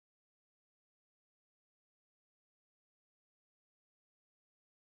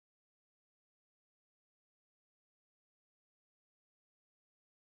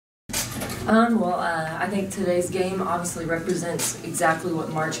I think today's game obviously represents exactly what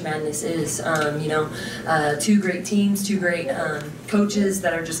March Madness is. Two great teams, two great coaches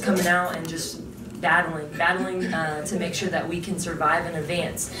that are just coming out and just battling to make sure that we can survive and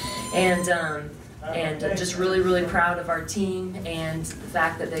advance. And just really proud of our team and the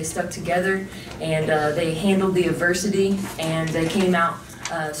fact that they stuck together and they handled the adversity and they came out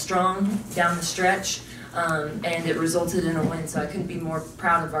strong down the stretch, and it resulted in a win. So I couldn't be more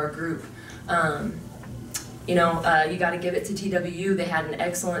proud of our group. You got to give it to TWU. They had an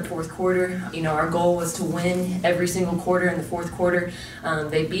excellent fourth quarter. Our goal was to win every single quarter in the fourth quarter.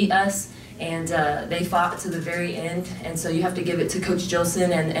 They beat us, and they fought to the very end. And so you have to give it to Coach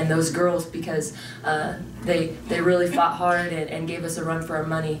Jilson and those girls because they really fought hard and gave us a run for our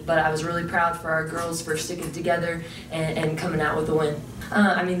money. But I was really proud for our girls for sticking together and coming out with a win.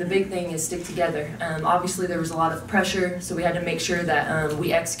 The big thing is stick together. Obviously there was a lot of pressure, so we had to make sure that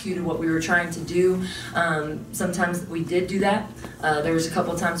we executed what we were trying to do. Sometimes we did do that. There was a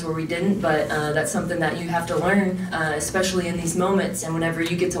couple times where we didn't, but that's something that you have to learn, especially in these moments. And whenever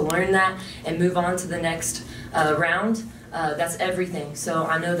you get to learn that and move on to the next round, that's everything. So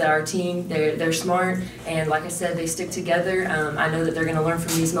I know that our team, they're smart, and like I said, they stick together. I know that they're going to learn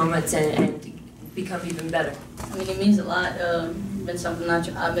from these moments and become even better. It means a lot. Been something a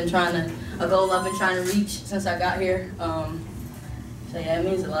goal I've been trying to reach since I got here. So yeah, it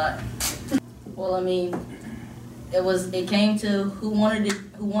means a lot. Well, it came to who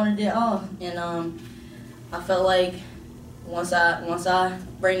wanted it all, and I felt like once I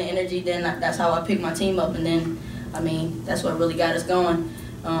bring the energy, then that's how I pick my team up, and then that's what really got us going.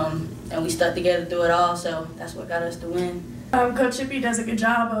 And we stuck together through it all, so that's what got us to win. Coach Shippy does a good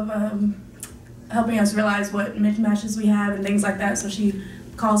job of helping us realize what mismatches we have and things like that. So she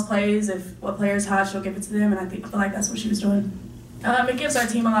calls plays. If what player's hot, she'll give it to them, and I feel like that's what she was doing. It gives our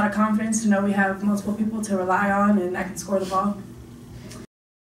team a lot of confidence to know we have multiple people to rely on and that can score the ball.